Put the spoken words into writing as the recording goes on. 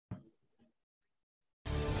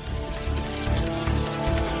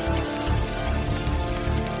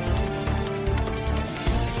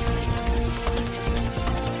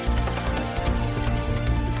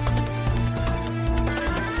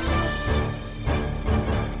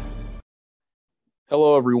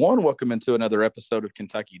Hello, everyone. Welcome into another episode of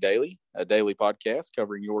Kentucky Daily, a daily podcast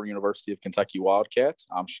covering your University of Kentucky Wildcats.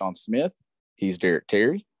 I'm Sean Smith. He's Derek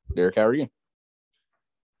Terry. Derek, how are you?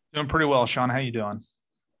 Doing pretty well, Sean. How you doing?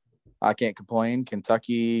 I can't complain.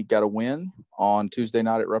 Kentucky got a win on Tuesday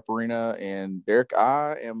night at Rupp Arena. And, Derek,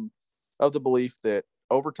 I am of the belief that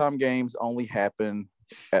overtime games only happen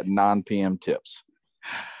at 9 p.m. tips.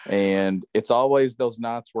 And it's always those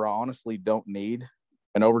nights where I honestly don't need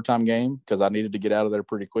an overtime game because I needed to get out of there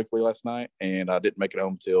pretty quickly last night, and I didn't make it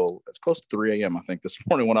home till it's close to 3 a.m. I think this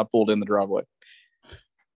morning when I pulled in the driveway.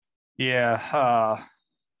 Yeah,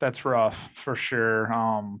 that's rough for sure.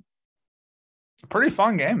 A pretty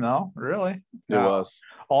fun game though, really. It was.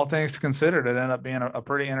 All things considered, it ended up being a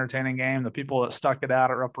pretty entertaining game. The people that stuck it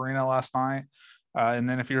out at Rupp Arena last night, and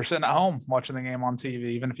then if you were sitting at home watching the game on TV,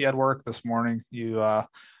 even if you had work this morning, you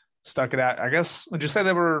stuck it out. I guess would you say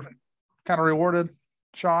they were kind of rewarded,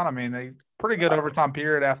 Sean? I mean, they pretty good overtime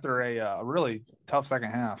period after a really tough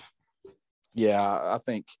second half. Yeah, I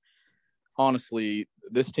think honestly,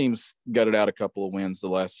 this team's gutted out a couple of wins the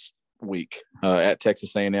last week at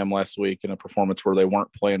Texas A&M last week in a performance where they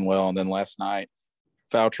weren't playing well, and then last night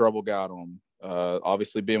foul trouble got them.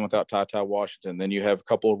 Obviously, being without Ty Washington, then you have a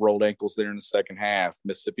couple of rolled ankles there in the second half.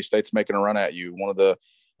 Mississippi State's making a run at you. One of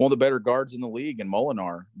the better guards in the league, and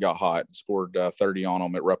Molinar got hot and scored 30 on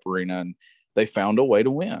them at Rupp Arena, and they found a way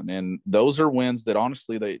to win. And those are wins that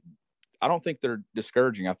honestly, I don't think they're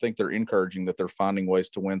discouraging. I think they're encouraging that they're finding ways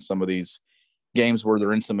to win some of these games where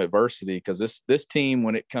they're in some adversity. Because this team,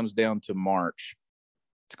 when it comes down to March,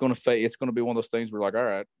 it's going to be one of those things where like, all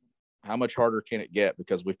right, how much harder can it get?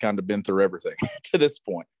 Because we've kind of been through everything to this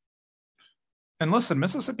point. And listen,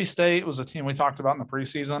 Mississippi State was a team we talked about in the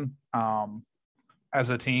preseason as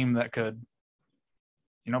a team that could,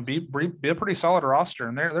 be a pretty solid roster.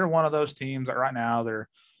 And they're one of those teams that right now they're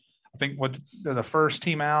the first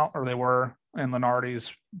team out, or they were in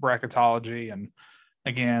Lunardi's bracketology. And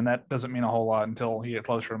again, that doesn't mean a whole lot until you get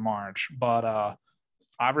closer to March. But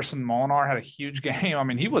Iverson Molinar had a huge game. I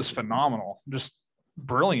mean, he was phenomenal, just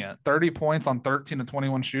brilliant. 30 points on 13 to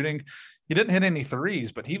 21 shooting. He didn't hit any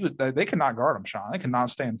threes, but they could not guard him, Sean. They could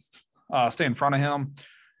not stay in front of him.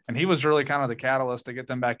 And he was really kind of the catalyst to get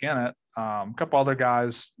them back in it. A couple other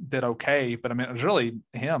guys did okay, but I mean, it was really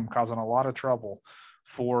him causing a lot of trouble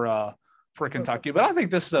for Kentucky. But I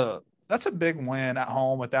think that's a big win at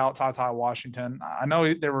home without Ty Washington. I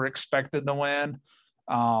know they were expected to win,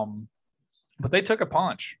 but they took a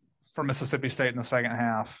punch from Mississippi State in the second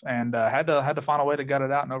half and had to find a way to gut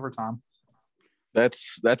it out in overtime.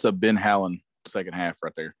 That's a Ben Howland second half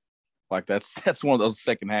right there. Like that's one of those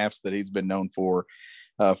second halves that he's been known for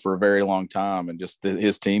a very long time, and just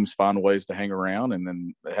his teams find ways to hang around, and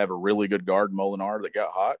then they have a really good guard, Molinar, that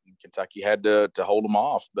got hot, and Kentucky had to hold him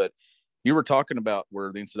off. But you were talking about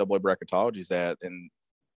where the NCAA bracketology is at, and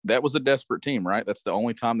that was a desperate team, right? That's the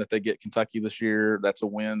only time that they get Kentucky this year. That's a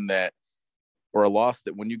win or a loss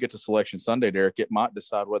that when you get to Selection Sunday, Derek, it might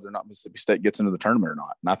decide whether or not Mississippi State gets into the tournament or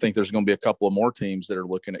not. And I think there's going to be a couple of more teams that are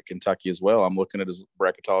looking at Kentucky as well. I'm looking at his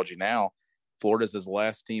bracketology now. Florida's his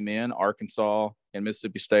last team in. Arkansas and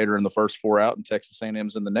Mississippi State are in the first four out, and Texas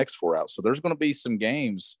A&M's in the next four out. So there's going to be some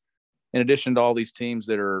games, in addition to all these teams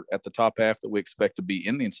that are at the top half that we expect to be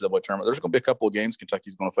in the NCAA tournament. There's going to be a couple of games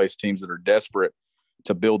Kentucky's going to face teams that are desperate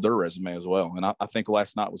to build their resume as well. And I think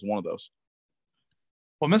last night was one of those.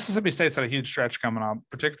 Well, Mississippi State's had a huge stretch coming up,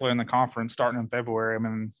 particularly in the conference starting in February. I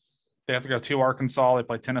mean, they have to go to Arkansas. They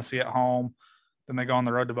play Tennessee at home. Then they go on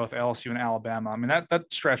the road to both LSU and Alabama. I mean, that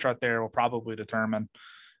stretch right there will probably determine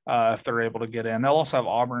if they're able to get in. They'll also have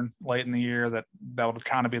Auburn late in the year. That would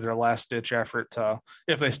kind of be their last ditch effort to,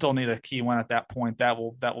 if they still need a key win at that point, that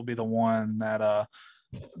will be the one that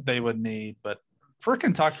they would need. But for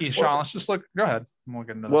Kentucky, Sean, let's just look. Go ahead. We'll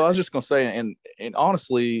get into this. Well, I was just going to say, and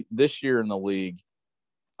honestly, this year in the league,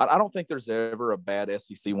 I don't think there's ever a bad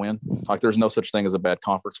SEC win. Like, there's no such thing as a bad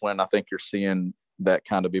conference win. I think you're seeing that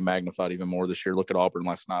kind of be magnified even more this year. Look at Auburn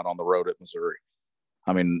last night on the road at Missouri.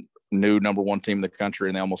 I mean, new number one team in the country,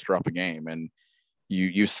 and they almost drop a game. And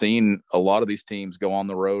you've seen a lot of these teams go on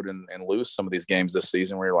the road and lose some of these games this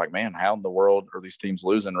season where you're like, man, how in the world are these teams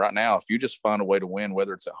losing right now? If you just find a way to win,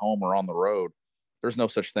 whether it's at home or on the road, there's no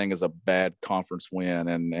such thing as a bad conference win.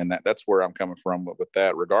 And that's where I'm coming from with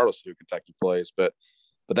that, regardless of who Kentucky plays. But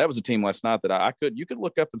that was a team last night that you could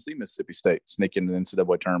look up and see Mississippi State sneak into the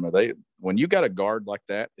NCAA tournament. When you got a guard like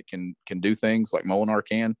that can do things like Molinar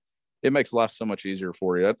can, it makes life so much easier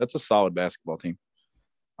for you. That's a solid basketball team.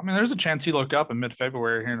 I mean, there's a chance you look up in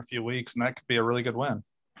mid-February here in a few weeks, and that could be a really good win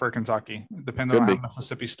for Kentucky, depending on how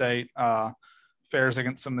Mississippi State fares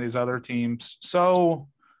against some of these other teams. So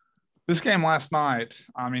This game last night,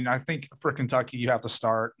 I mean, I think for Kentucky, you have to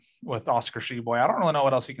start with Oscar Sheboy. I don't really know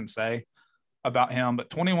what else you can say about him, but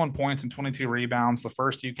 21 points and 22 rebounds, the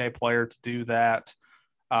first UK player to do that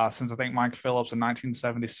since I think Mike Phillips in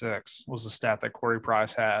 1976 was the stat that Corey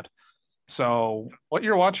Price had. So what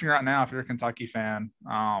you're watching right now, if you're a Kentucky fan,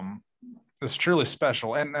 is truly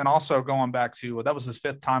special. And also going back to that was his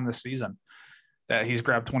 5th time this season that he's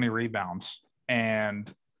grabbed 20 rebounds.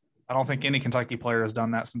 And I don't think any Kentucky player has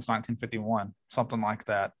done that since 1951, something like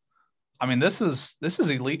that. I mean, this is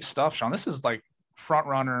elite stuff, Sean. This is like front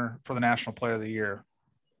runner for the National Player of the Year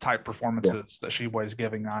type performances that Sheboy is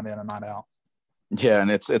giving night in and night out. Yeah, and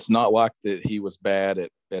it's not like that he was bad at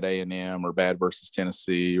A&M or bad versus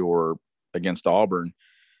Tennessee or against Auburn.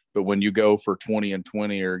 But when you go for 20 and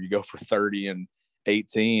 20 or you go for 30 and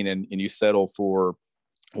 18 and you settle for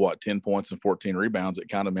 10 points and 14 rebounds, it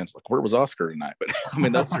kind of means like, where was Oscar tonight? But I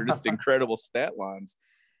mean, those are just incredible stat lines.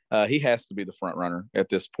 He has to be the front runner at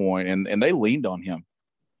this point. And they leaned on him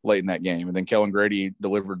late in that game. And then Kellen Grady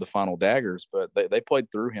delivered the final daggers, but they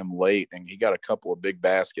played through him late and he got a couple of big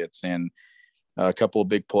baskets and a couple of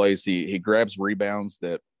big plays. He grabs rebounds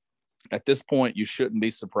that at this point you shouldn't be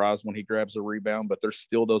surprised when he grabs a rebound, but there's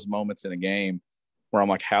still those moments in a game where I'm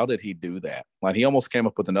like, how did he do that? Like he almost came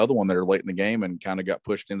up with another one there late in the game and kind of got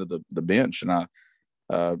pushed into the bench. And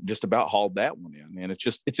I just about hauled that one in. And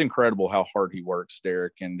it's incredible how hard he works,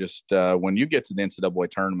 Derek. And just when you get to the NCAA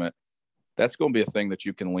tournament, that's going to be a thing that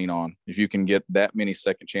you can lean on. If you can get that many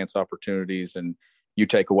second chance opportunities and you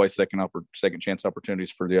take away second chance opportunities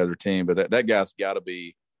for the other team, but that guy's got to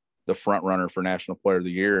be the front runner for National Player of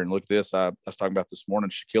the Year. And look at this, I was talking about this morning,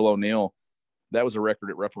 Shaquille O'Neal. That was a record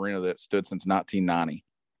at Rupp Arena that stood since 1990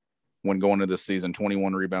 when going into this season,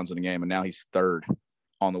 21 rebounds in a game, and now he's 3rd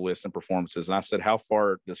on the list in performances. And I said, how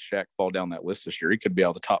far does Shaq fall down that list this year? He could be out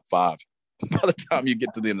of the top 5 by the time you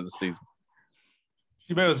get to the end of the season.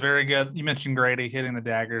 Sheboy was very good. You mentioned Grady hitting the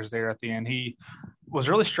daggers there at the end. He was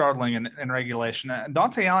really struggling in regulation.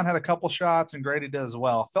 Dante Allen had a couple shots, and Grady did as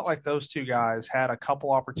well. Felt like those two guys had a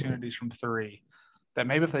couple opportunities from 3 that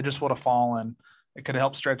maybe if they just would have fallen, it could have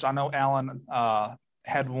helped stretch. I know Allen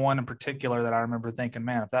had one in particular that I remember thinking,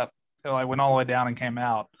 man, if that went all the way down and came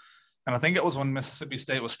out. And I think it was when Mississippi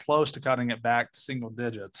State was close to cutting it back to single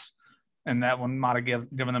digits. And that one might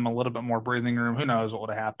have given them a little bit more breathing room. Who knows what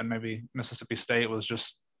would have happened? Maybe Mississippi State was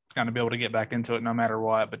just going to be able to get back into it no matter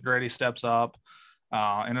what. But Grady steps up,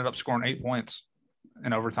 ended up scoring 8 points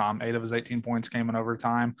in overtime. 8 of his 18 points came in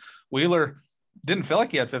overtime. Wheeler didn't feel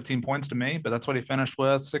like he had 15 points to me, but that's what he finished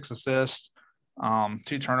with, 6 assists.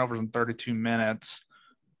 2 turnovers in 32 minutes.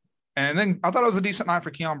 And then I thought it was a decent night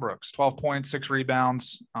for Keon Brooks, 12 points, 6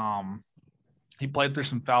 rebounds. He played through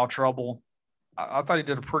some foul trouble. I thought he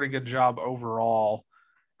did a pretty good job overall.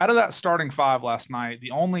 Out of that starting 5 last night,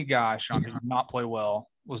 the only guy, Sean, who did not play well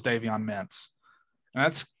was Davion Mintz. And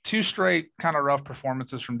that's 2 straight kind of rough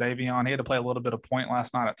performances from Davion. He had to play a little bit of point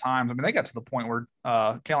last night at times. I mean, they got to the point where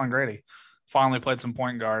Kellen Grady finally played some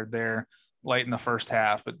point guard there late in the first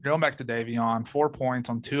half. But going back to Davion, 4 points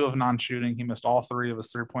on 2 of non-shooting. He missed all 3 of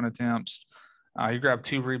his 3-point attempts. He grabbed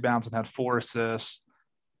 2 rebounds and had 4 assists.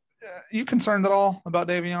 You concerned at all about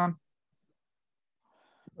Davion?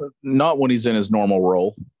 Not when he's in his normal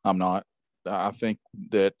role. I'm not. I think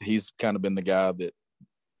that he's kind of been the guy that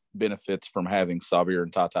benefits from having Sahvir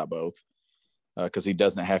and Tata both because he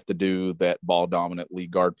doesn't have to do that ball-dominant lead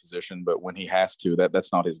guard position. But when he has to,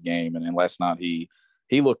 that's not his game. And last night he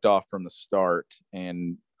looked off from the start.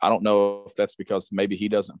 And I don't know if that's because maybe he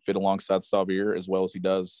doesn't fit alongside Sahvir as well as he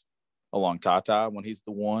does along Tata when he's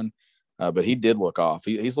the one. But he did look off.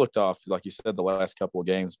 He's looked off, like you said, the last couple of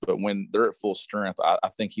games. But when they're at full strength, I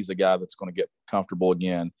think he's a guy that's going to get comfortable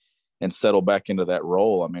again and settle back into that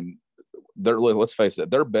role. I mean, let's face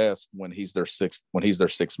it, they're best when he's their sixth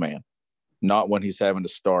man, not when he's having to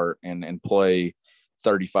start and play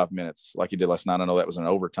 35 minutes like he did last night. I know that was an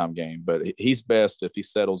overtime game, but he's best if he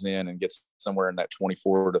settles in and gets somewhere in that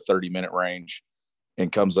 24 to 30 minute range and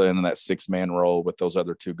comes in that 6-man role with those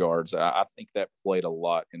other 2 guards. I think that played a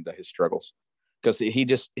lot into his struggles because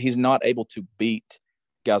he's not able to beat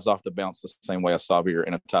guys off the bounce the same way as Sahvir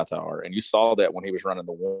and a Tata are. And you saw that when he was running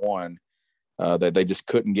the 1, that they just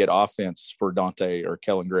couldn't get offense for Dante or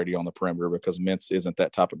Kellen Grady on the perimeter because Mintz isn't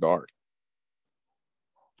that type of guard.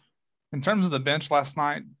 In terms of the bench last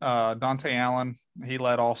night, Dante Allen, he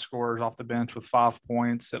led all scorers off the bench with 5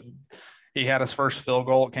 points. He had his first field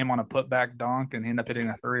goal. It came on a putback dunk, and he ended up hitting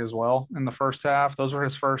a 3 as well in the first half. Those were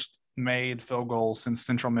his first made field goals since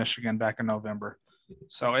Central Michigan back in November.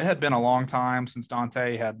 So it had been a long time since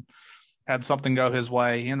Dante had something go his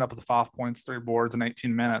way. He ended up with 5 points, 3 boards in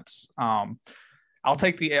 18 minutes. I'll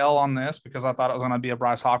take the L on this because I thought it was going to be a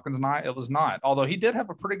Bryce Hopkins night. It was not. Although he did have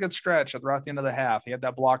a pretty good stretch throughout the end of the half. He had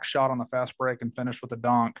that block shot on the fast break and finished with a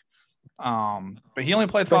dunk. But he only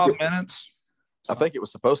played 5 minutes. I think it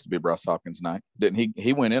was supposed to be Bryce Hopkins' night. Didn't he?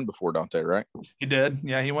 He went in before Dante, right? He did.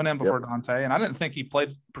 Yeah, he went in before Dante. And I didn't think he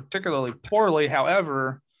played particularly poorly.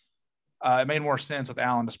 However, it made more sense with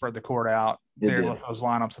Allen to spread the court out there with those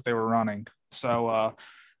lineups that they were running. So,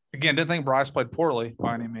 again, didn't think Bryce played poorly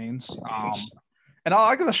by any means. And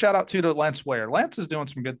I'll give a shout out to Lance Ware. Lance is doing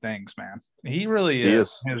some good things, man. He really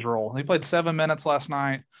is in his role. He played 7 minutes last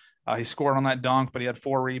night. He scored on that dunk, but he had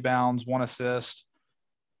 4 rebounds, 1 assist.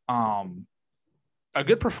 A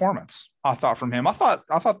good performance, I thought, from him. I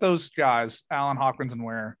thought those guys, Allen, Hopkins, and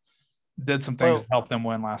Ware, did some things to help them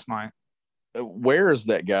win last night. Ware is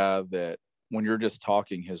that guy that when you're just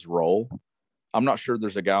talking his role, I'm not sure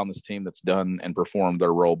there's a guy on this team that's done and performed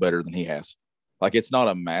their role better than he has. Like, it's not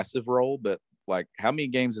a massive role, but like, how many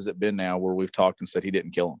games has it been now where we've talked and said he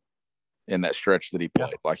didn't kill him in that stretch that he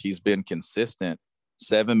played? Like, he's been consistent.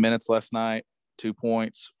 7 minutes last night, 2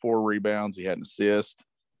 points, 4 rebounds. He had an assist,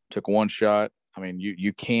 took 1 shot. I mean,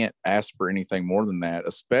 you can't ask for anything more than that,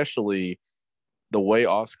 especially the way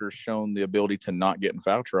Oscar's shown the ability to not get in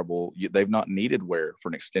foul trouble. They've not needed Ware for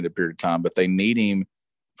an extended period of time, but they need him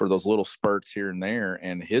for those little spurts here and there.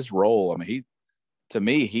 And his role, I mean, to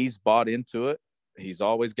me, he's bought into it. He's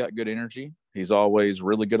always got good energy. He's always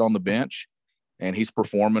really good on the bench, and he's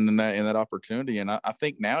performing in that opportunity. And I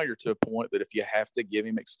think now you're to a point that if you have to give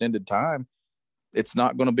him extended time, it's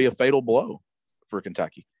not going to be a fatal blow for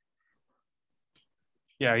Kentucky.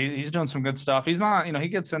 Yeah, he's doing some good stuff. He's not, he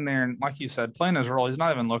gets in there and, like you said, playing his role. He's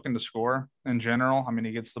not even looking to score in general. I mean,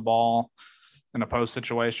 he gets the ball in a post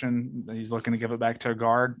situation. He's looking to give it back to a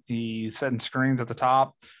guard. He's setting screens at the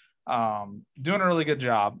top, doing a really good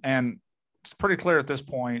job. And it's pretty clear at this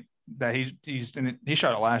point that he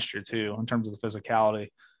showed it last year too in terms of the physicality.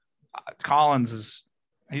 Collins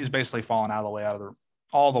he's basically fallen all the way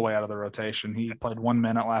out of the rotation. He played 1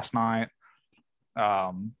 minute last night.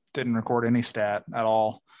 Didn't record any stat at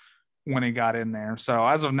all when he got in there. So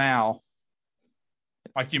as of now,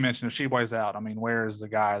 like you mentioned, if Tshiebwe's out, I mean, Ware is the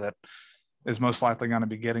guy that is most likely going to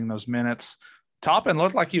be getting those minutes. Toppin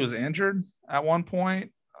looked like he was injured at one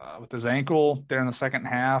point with his ankle there in the second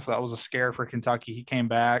half. That was a scare for Kentucky. He came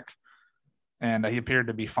back and he appeared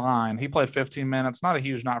to be fine. He played 15 minutes, not a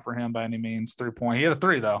huge night for him by any means. 3-point. He had a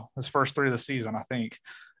 3 though. His first 3 of the season, I think,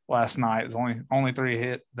 last night. Is only 3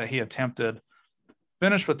 hit that he attempted.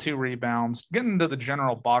 Finished with 2 rebounds. Getting into the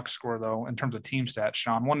general box score, though, in terms of team stats,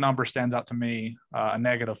 Sean, one number stands out to me, a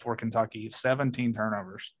negative for Kentucky, 17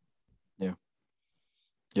 turnovers. Yeah.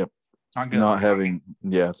 Yep. Not good.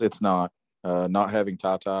 It's not. Not having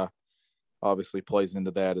Tata obviously plays into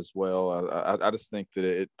that as well. I just think that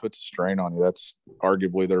it puts a strain on you. That's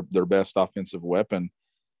arguably their best offensive weapon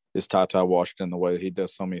is Tata Washington, the way that he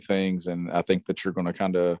does so many things. And I think that you're going to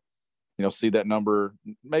kind of, see that number,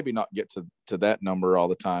 maybe not get to that number all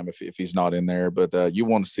the time if he's not in there, but you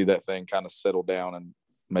want to see that thing kind of settle down and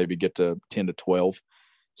maybe get to 10 to 12,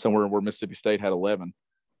 somewhere where Mississippi State had 11.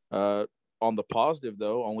 On the positive,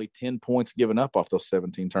 though, only 10 points given up off those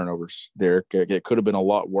 17 turnovers, Derek. It could have been a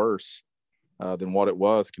lot worse than what it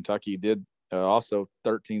was. Kentucky did also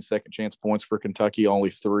 13 second chance points for Kentucky,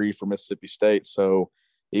 only 3 for Mississippi State. So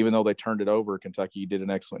even though they turned it over, Kentucky did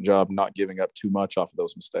an excellent job not giving up too much off of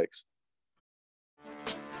those mistakes.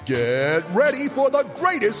 Get ready for the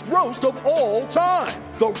greatest roast of all time,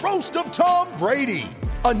 the Roast of Tom Brady,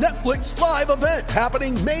 a Netflix live event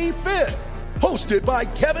happening May 5th. Hosted by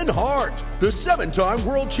Kevin Hart, the 7-time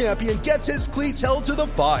world champion gets his cleats held to the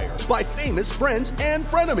fire by famous friends and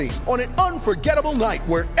frenemies on an unforgettable night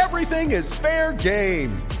where everything is fair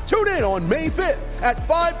game. Tune in on May 5th at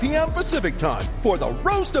 5 p.m. Pacific time for the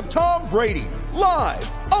Roast of Tom Brady, live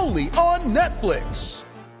only on Netflix.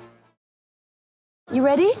 You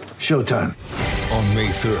ready? Showtime. On May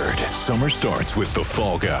 3rd, summer starts with The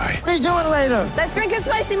Fall Guy. Let's do it later. Let's drink a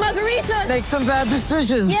spicy margarita. Make some bad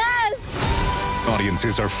decisions. Yes!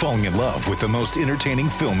 Audiences are falling in love with the most entertaining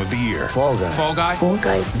film of the year. Fall Guy. Fall Guy? Fall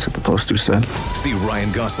Guy. That's what the poster said. See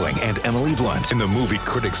Ryan Gosling and Emily Blunt in the movie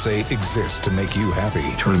critics say exists to make you happy.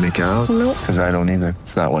 Trying to make it out? Nope. Because I don't either.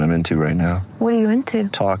 It's not what I'm into right now. What are you into?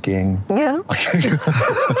 Talking. Yeah.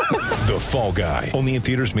 The Fall Guy. Only in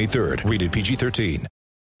theaters May 3rd. Rated PG-13.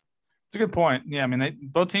 It's a good point. Yeah, I mean,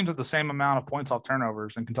 both teams had the same amount of points off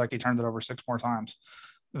turnovers, and Kentucky turned it over 6 more times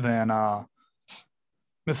than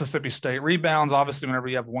Mississippi State. Rebounds, obviously, whenever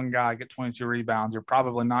you have one guy get 22 rebounds, you're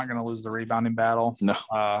probably not going to lose the rebounding battle. No.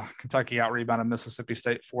 Kentucky out-rebounded Mississippi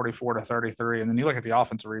State 44-33, and then you look at the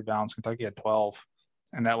offensive rebounds, Kentucky had 12.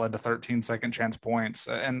 and that led to 13 second chance points.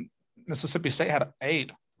 And Mississippi State had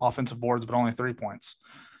 8 offensive boards, but only 3 points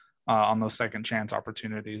on those second chance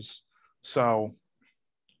opportunities. So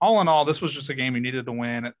all in all, this was just a game you needed to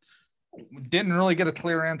win. It didn't really get a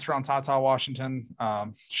clear answer on Tata Washington.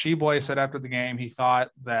 Sheboy said after the game he thought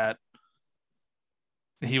that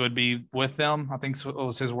he would be with them. I think it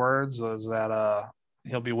was his words, was that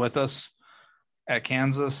he'll be with us at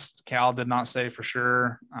Kansas. Cal did not say for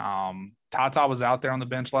sure. Tata was out there on the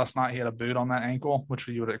bench last night. He had a boot on that ankle, which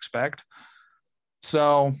you would expect.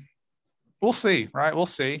 So we'll see, right? We'll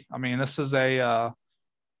see. I mean, this is they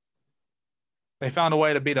found a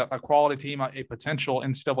way to beat a quality team, a potential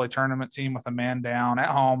NCAA tournament team with a man down at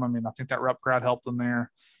home. I mean, I think that rep crowd helped them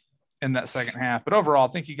there in that second half. But overall,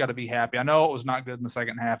 I think you got to be happy. I know it was not good in the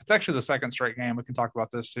second half. It's actually the second straight game. We can talk about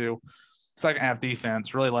this too. Second half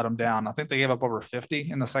defense really let them down. I think they gave up over 50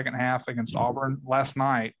 in the second half against Auburn. Last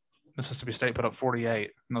night, Mississippi State put up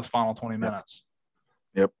 48 in those final 20 minutes.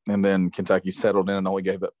 Yep. And then Kentucky settled in and only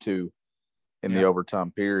gave up 2 in the overtime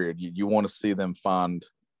period. You want to see them find,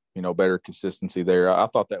 better consistency there. I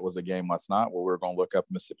thought that was a game last night where we were going to look up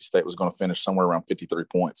Mississippi State was going to finish somewhere around 53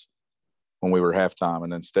 points when we were halftime.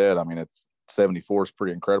 And instead, I mean, it's 74 is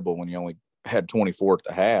pretty incredible when you only had 24 at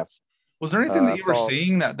the half. Was there anything that you were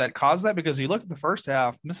seeing that caused that? Because you look at the first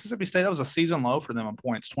half, Mississippi State, that was a season low for them in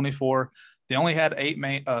points, 24. They only had 8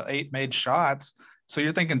 made shots. So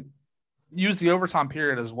you're thinking use the overtime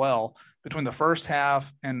period as well. Between the first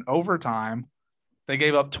half and overtime, they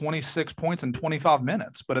gave up 26 points in 25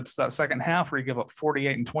 minutes, but it's that second half where you give up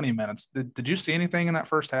 48 in 20 minutes. Did you see anything in that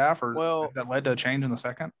first half or that led to a change in the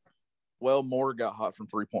second? Well, Moore got hot from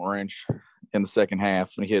 3-point range in the second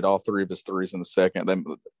half, and he hit all 3 of his threes in the second. Then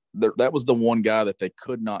that was the one guy that they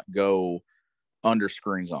could not go under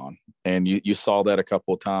screens on, and you saw that a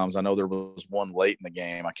couple of times. I know there was one late in the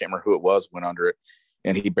game. I can't remember who it was, went under it,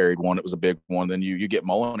 and he buried one. It was a big one. Then you get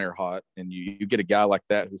Molinare hot, and you get a guy like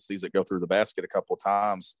that who sees it go through the basket a couple of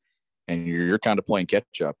times, and you're kind of playing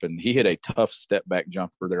catch up. And he hit a tough step back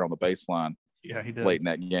jumper there on the baseline. Yeah, he did late in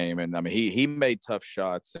that game. And I mean, he made tough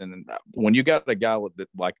shots. And when you got a guy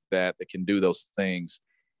like that can do those things,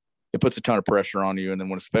 it puts a ton of pressure on you. And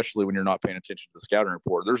then especially when you're not paying attention to the scouting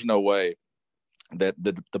report, there's no way that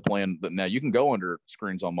the plan that now you can go under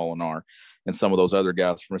screens on Molinare and some of those other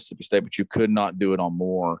guys from Mississippi State, but you could not do it on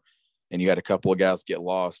Moore. And you had a couple of guys get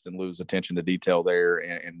lost and lose attention to detail there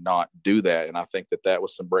and not do that. And I think that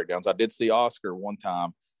was some breakdowns. I did see Oscar one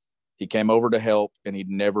time. He came over to help, and he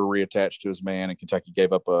never reattached to his man, and Kentucky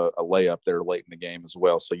gave up a layup there late in the game as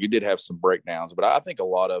well. So you did have some breakdowns, but I think a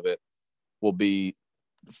lot of it will be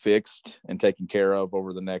fixed and taken care of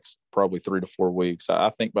over the next probably 3 to 4 weeks. I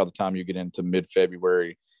think by the time you get into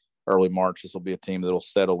mid-February, early March, this will be a team that will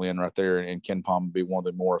settle in right there, and KenPom will be one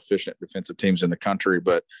of the more efficient defensive teams in the country.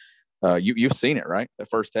 But you've seen it, right? The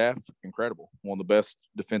first half, incredible. One of the best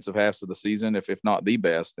defensive halves of the season, if not the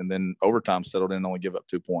best. And then overtime settled in and only give up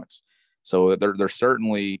 2 points. So they're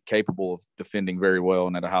certainly capable of defending very well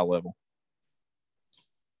and at a high level.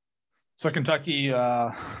 So Kentucky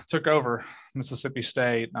took over Mississippi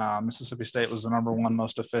State. Mississippi State was the number 1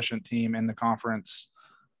 most efficient team in the conference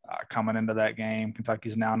coming into that game.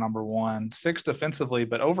 Kentucky's now number 1, 6th defensively,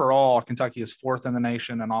 but overall Kentucky is 4th in the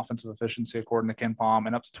nation in offensive efficiency according to KenPom,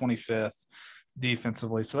 and up to 25th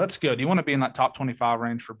defensively. So that's good. You want to be in that top 25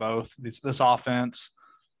 range for both. This offense,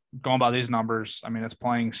 going by these numbers, I mean, it's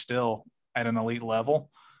playing still at an elite level.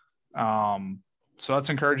 So that's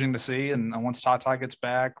encouraging to see. And once Tata gets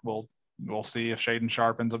back, we'll see if Shaden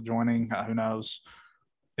Sharp ends up joining. Who knows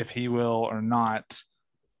if he will or not.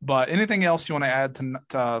 But anything else you want to add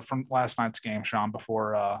to from last night's game, Sean,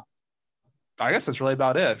 before I guess that's really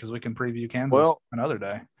about it, because we can preview Kansas another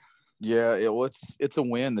day. Yeah, it's a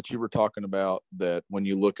win that you were talking about, that when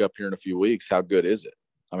you look up here in a few weeks, how good is it?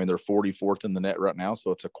 I mean, they're 44th in the net right now,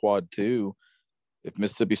 so it's a quad 2. If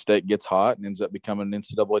Mississippi State gets hot and ends up becoming an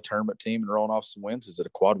NCAA tournament team and rolling off some wins, is it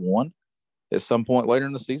a quad 1 at some point later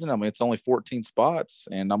in the season? I mean, it's only 14 spots,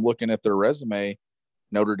 and I'm looking at their resume.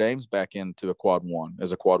 Notre Dame's back into a quad 1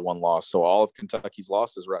 as a quad 1 loss. So all of Kentucky's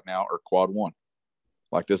losses right now are quad 1.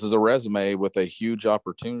 Like, this is a resume with a huge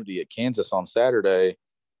opportunity at Kansas on Saturday.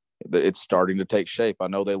 It's starting to take shape. I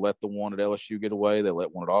know they let the one at LSU get away. They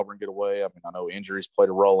let one at Auburn get away. I mean, I know injuries played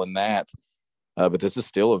a role in that. But this is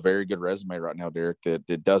still a very good resume right now, Derek, that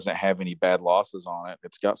it doesn't have any bad losses on it.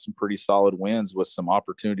 It's got some pretty solid wins with some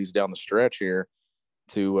opportunities down the stretch here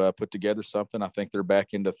to put together something. I think they're back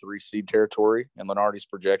into 3 seed territory in Lenardi's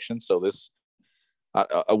projection. So this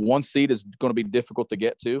a 1 seed is going to be difficult to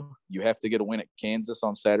get to. You have to get a win at Kansas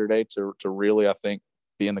on Saturday to really, I think,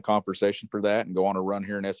 be in the conversation for that and go on a run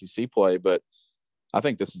here in SEC play. But I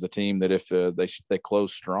think this is a team that if they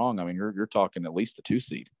close strong, I mean, you're talking at least a 2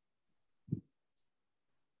 seed.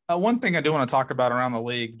 One thing I do want to talk about around the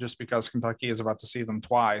league, just because Kentucky is about to see them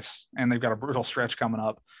twice, and they've got a brutal stretch coming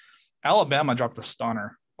up. Alabama dropped a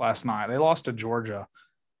stunner last night. They lost to Georgia.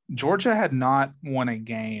 Georgia had not won a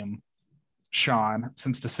game, Sean,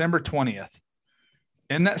 since December 20th.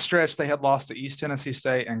 In that stretch, they had lost to East Tennessee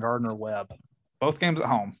State and Gardner-Webb, both games at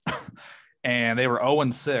home. And they were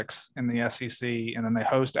 0-6 in the SEC, and then they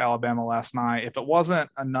host Alabama last night. If it wasn't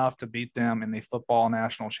enough to beat them in the football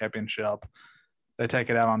national championship, they take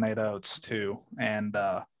it out on Nate Oates too. And,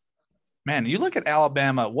 man, you look at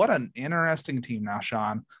Alabama, what an interesting team now,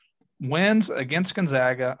 Sean. Wins against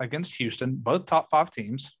Gonzaga, against Houston, both top 5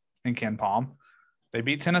 teams in Ken Palm. They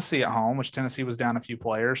beat Tennessee at home, which Tennessee was down a few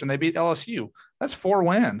players, and they beat LSU. That's 4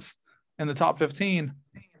 wins in the top 15.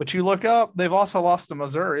 But you look up, they've also lost to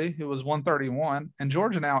Missouri, who was 131, and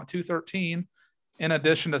Georgia now at 213, in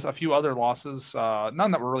addition to a few other losses,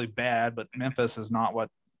 none that were really bad, but Memphis is not what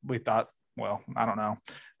we thought. Well, I don't know.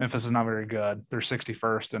 Memphis is not very good. They're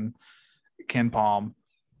 61st in Ken Palm.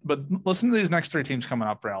 But listen to these next 3 teams coming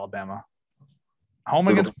up for Alabama. Home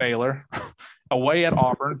against Baylor, away at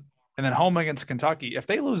Auburn, and then home against Kentucky. If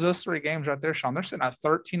they lose those 3 games right there, Sean, they're sitting at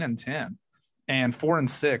 13-10 and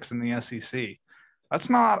 4-6 in the SEC. That's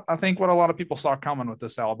not, I think, what a lot of people saw coming with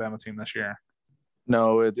this Alabama team this year.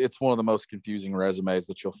 No, it's one of the most confusing resumes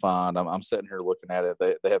that you'll find. I'm sitting here looking at it.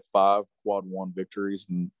 They have 5 quad 1 victories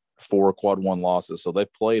and 4 quad 1 losses. So they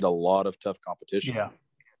played a lot of tough competition. Yeah.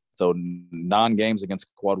 So 9 games against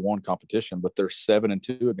quad 1 competition, but they're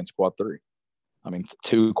 7-2 against quad 3. I mean,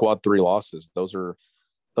 2 quad 3 losses. Those are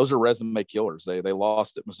resume killers. They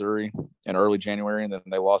lost at Missouri in early January, and then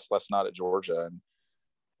they lost last night at Georgia. And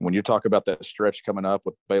when you talk about that stretch coming up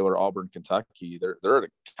with Baylor, Auburn, Kentucky, they're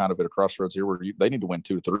kind of at a crossroads here where they need to win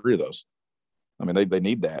 2 or 3 of those. I mean, they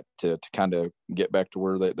need that to kind of get back to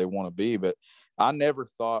where they want to be. But I never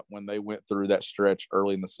thought when they went through that stretch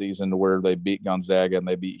early in the season to where they beat Gonzaga and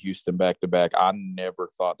they beat Houston back-to-back, I never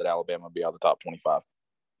thought that Alabama would be out of the top 25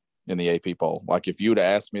 in the AP poll. Like, if you would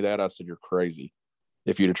have asked me that, I said, you're crazy.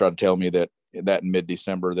 If you'd have tried to tell me that in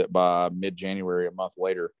mid-December, that by mid-January, a month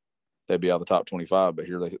later, they'd be out of the top 25, but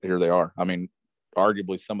here they are. I mean,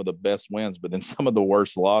 arguably some of the best wins, but then some of the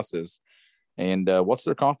worst losses. And what's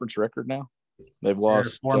their conference record now? They've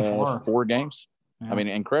lost 4 games. Yeah. I mean,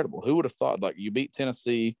 incredible. Who would have thought? Like, you beat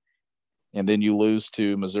Tennessee, and then you lose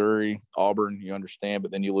to Missouri, Auburn, you understand,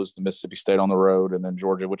 but then you lose to Mississippi State on the road, and then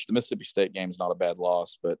Georgia, which the Mississippi State game is not a bad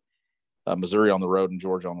loss, but Missouri on the road and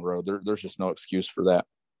Georgia on the road, there's just no excuse for that.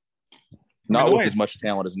 Not with as much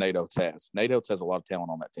talent as Nate Oates has. Nate Oates has a lot of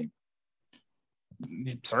talent on that team.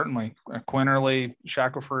 Certainly. Quinterly,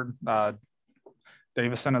 Shackelford,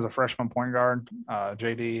 Davison as a freshman point guard.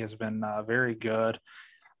 JD has been very good.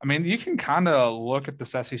 I mean, you can kind of look at the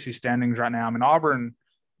SEC standings right now. I mean, Auburn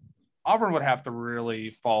would have to really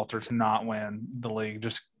falter to not win the league.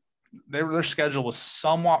 Just their schedule was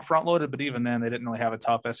somewhat front loaded, but even then they didn't really have a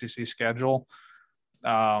tough SEC schedule.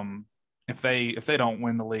 If they don't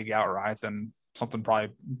win the league outright, then something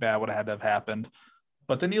probably bad would have had to have happened.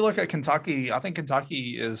 But then you look at Kentucky. I think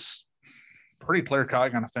Kentucky is pretty clear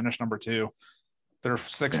cut going to finish number 2. They're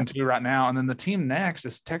 6-2 right now, and then the team next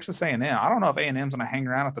is Texas A&M. I don't know if A&M's going to hang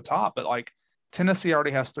around at the top, but like Tennessee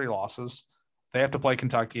already has 3 losses. They have to play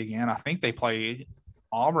Kentucky again. I think they play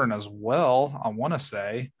Auburn as well. I want to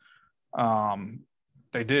say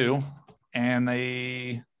they do, and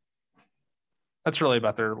that's really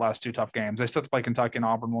about their last 2 tough games. They still have to play Kentucky and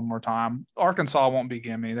Auburn one more time. Arkansas won't be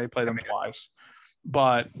gimme. They play them twice,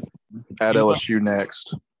 but at LSU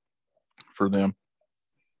next for them.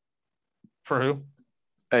 For who?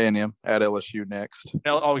 A&M at LSU next.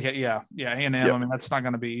 Okay, yeah. A&M. Yep. I mean, that's not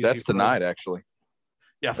going to be easy. That's tonight, actually.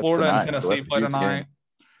 Yeah, Florida and Tennessee play tonight.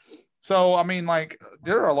 So, I mean, like,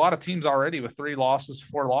 there are a lot of teams already with 3 losses,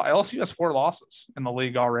 4 losses. LSU has 4 losses in the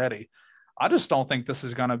league already. I just don't think this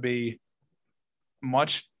is going to be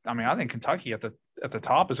much. I mean, I think Kentucky at the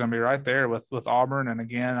top is going to be right there with Auburn. And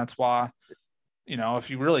again, that's why, if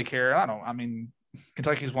you really care,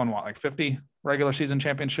 Kentucky's won like 50 regular season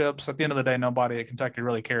championships. At the end of the day, nobody at Kentucky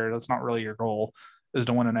really cares. That's not really your goal, is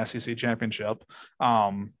to win an SEC championship.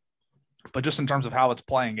 But just in terms of how it's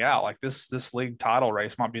playing out, like this league title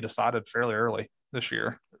race might be decided fairly early this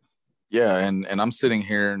year. Yeah, and I'm sitting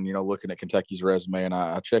here and looking at Kentucky's resume, and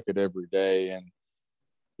I check it every day. And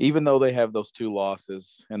even though they have those 2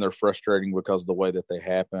 losses and they're frustrating because of the way that they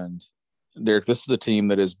happened, Derek, this is a team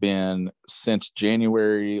that has been since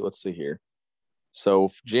January. Let's see here. So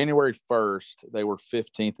January 1st, they were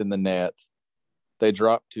 15th in the net. They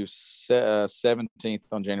dropped to 17th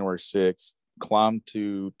on January 6th. climbed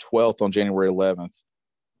to 12th on January 11th,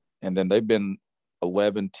 and then they've been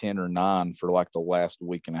 11, 10, or 9 for like the last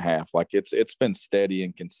week and a half. Like it's been steady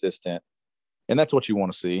and consistent, and that's what you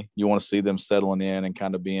want to see. You want to see them settling in and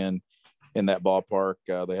kind of being in that ballpark.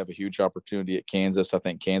 They have a huge opportunity at Kansas. I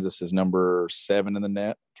think Kansas is number 7 in the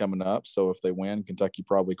net coming up. So if they win, Kentucky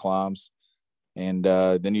probably climbs. And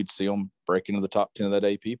then you'd see them break into the top 10 of that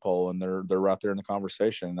AP poll, and they're right there in the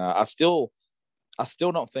conversation. I still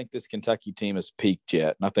don't think this Kentucky team has peaked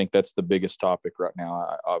yet, and I think that's the biggest topic right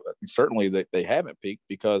now. Certainly they haven't peaked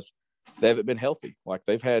because they haven't been healthy. Like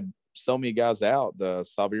they've had so many guys out.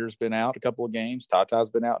 Savir's been out a couple of games. Tata's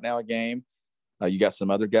been out now a game. You got some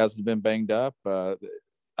other guys that have been banged up.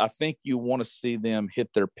 I think you want to see them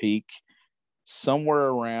hit their peak somewhere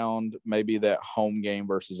around maybe that home game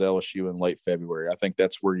versus LSU in late February. I think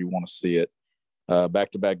that's where you want to see it.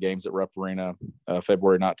 Back-to-back games at Rupp Arena,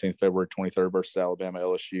 February 19th, February 23rd versus Alabama,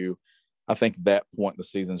 LSU. I think that point in the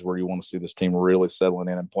season is where you want to see this team really settling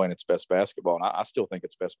in and playing its best basketball. And I still think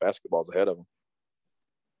its best basketball is ahead of them.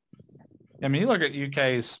 I mean, you look at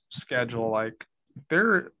UK's schedule, like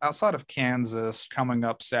they're outside of Kansas coming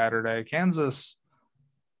up Saturday. Kansas,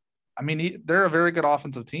 I mean, they're a very good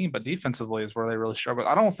offensive team, but defensively is where they really struggle.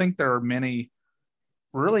 I don't think there are many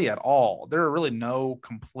really at all. There are really no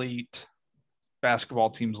complete basketball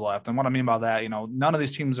teams left. And what I mean by that, none of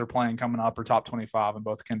these teams are playing coming up are top 25 in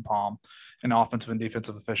both KenPom and offensive and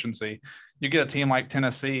defensive efficiency. You get a team like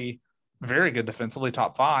Tennessee, very good defensively,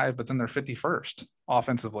 top 5, but then they're 51st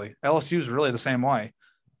offensively. LSU is really the same way.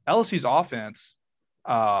 LSU's offense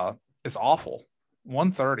is awful,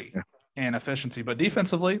 130 in efficiency, but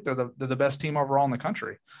defensively, they're the best team overall in the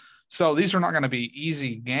country. So these are not going to be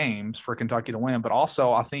easy games for Kentucky to win, but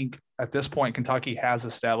also I think at this point, Kentucky has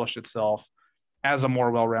established itself as a more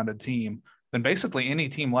well-rounded team than basically any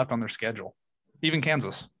team left on their schedule, even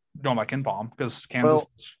Kansas, going by KenPom, because Kansas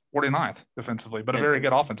is 49th defensively, but a very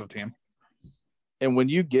good offensive team. And when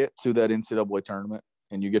you get to that NCAA tournament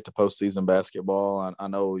and you get to postseason basketball, I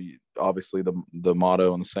know obviously the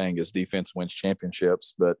motto and the saying is defense wins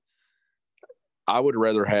championships, but I would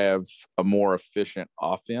rather have a more efficient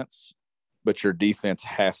offense, but your defense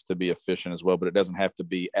has to be efficient as well, but it doesn't have to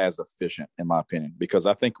be as efficient, in my opinion, because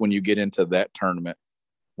I think when you get into that tournament,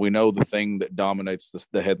 we know the thing that dominates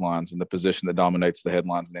the headlines and the position that dominates the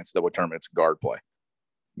headlines in the NCAA tournament, it's guard play.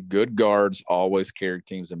 Good guards always carry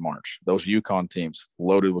teams in March. Those UConn teams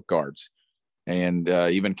loaded with guards. And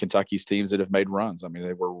even Kentucky's teams that have made runs. I mean,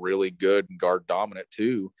 they were really good and guard dominant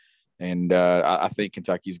too. And I think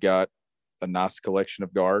Kentucky's got a nice collection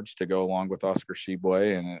of guards to go along with Oscar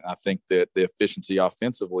Tshiebwe. And I think that the efficiency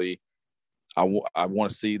offensively, I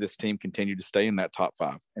want to see this team continue to stay in that top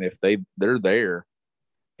 5. And if they're there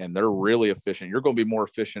and they're really efficient, you're going to be more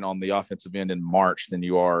efficient on the offensive end in March than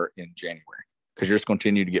you are in January, because you're just going to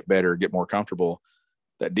continue to get better, get more comfortable.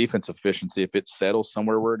 That defensive efficiency, if it settles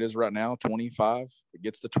somewhere where it is right now, 25, it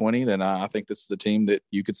gets to 20, then I think this is the team that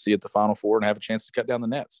you could see at the Final Four and have a chance to cut down the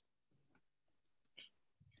nets.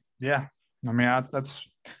 Yeah. I mean, that's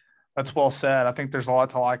well said. I think there's a lot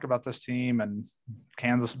to like about this team, and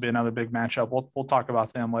Kansas will be another big matchup. We'll talk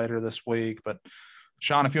about them later this week. But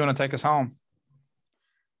Sean, if you want to take us home.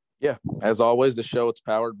 Yeah, as always, the show, it's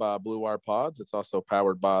powered by Blue Wire Pods. It's also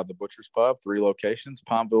powered by the Butcher's Pub, 3 locations,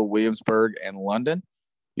 Palmville, Williamsburg, and London.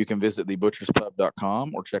 You can visit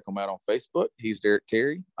thebutcherspub.com or check them out on Facebook. He's Derek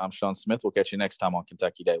Terry. I'm Sean Smith. We'll catch you next time on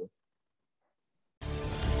Kentucky Daily.